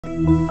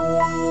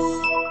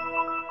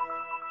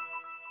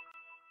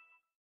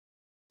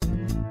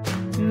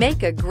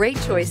Make a great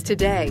choice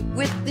today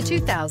with the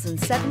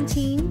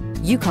 2017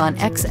 Yukon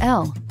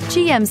XL.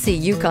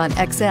 GMC Yukon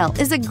XL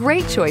is a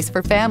great choice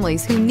for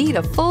families who need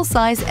a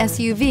full-size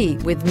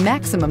SUV with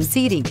maximum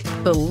seating.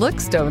 The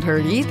looks don't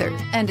hurt either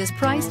and is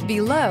priced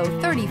below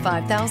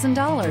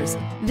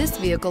 $35,000. This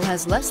vehicle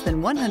has less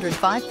than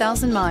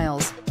 105,000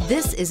 miles.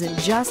 This isn't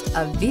just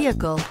a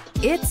vehicle,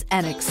 it's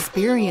an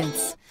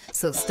experience.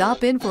 So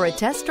stop in for a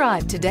test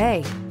drive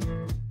today.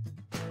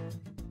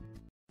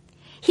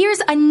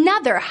 Here's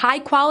another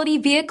high-quality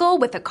vehicle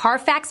with a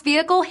Carfax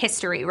Vehicle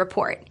History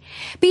Report.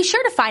 Be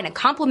sure to find a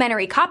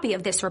complimentary copy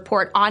of this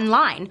report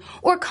online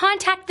or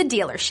contact the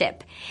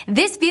dealership.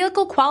 This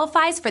vehicle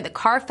qualifies for the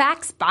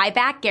Carfax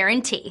Buyback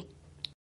Guarantee.